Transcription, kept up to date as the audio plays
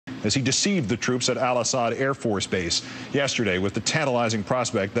as he deceived the troops at Al-Assad Air Force Base yesterday with the tantalizing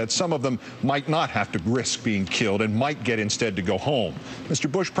prospect that some of them might not have to risk being killed and might get instead to go home.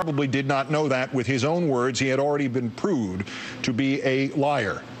 Mr. Bush probably did not know that. With his own words, he had already been proved to be a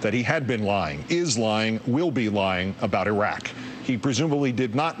liar, that he had been lying, is lying, will be lying about Iraq. He presumably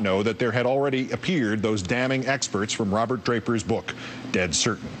did not know that there had already appeared those damning experts from Robert Draper's book, Dead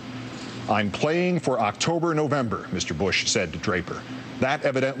Certain. "I'm playing for October, November," Mr. Bush said to Draper. That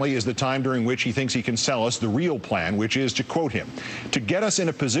evidently is the time during which he thinks he can sell us the real plan, which is, to quote him, "to get us in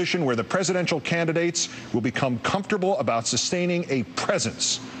a position where the presidential candidates will become comfortable about sustaining a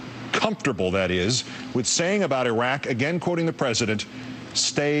presence." Comfortable, that is, with saying about Iraq, again quoting the president,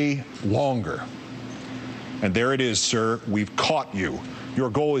 "stay longer." And there it is, sir. We've caught you. Your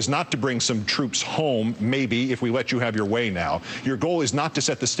goal is not to bring some troops home, maybe, if we let you have your way now. Your goal is not to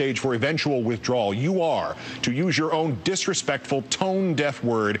set the stage for eventual withdrawal. You are, to use your own disrespectful, tone-deaf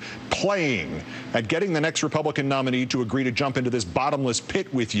word, playing at getting the next Republican nominee to agree to jump into this bottomless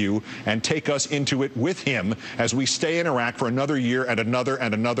pit with you and take us into it with him as we stay in Iraq for another year and another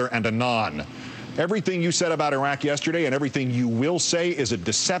and another and anon. Everything you said about Iraq yesterday and everything you will say is a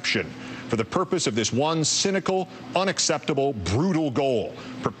deception for the purpose of this one cynical, unacceptable, brutal goal,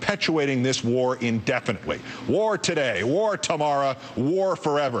 perpetuating this war indefinitely. War today, war tomorrow, war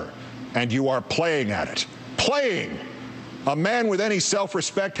forever. And you are playing at it. Playing! A man with any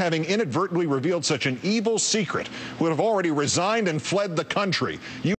self-respect, having inadvertently revealed such an evil secret, would have already resigned and fled the country.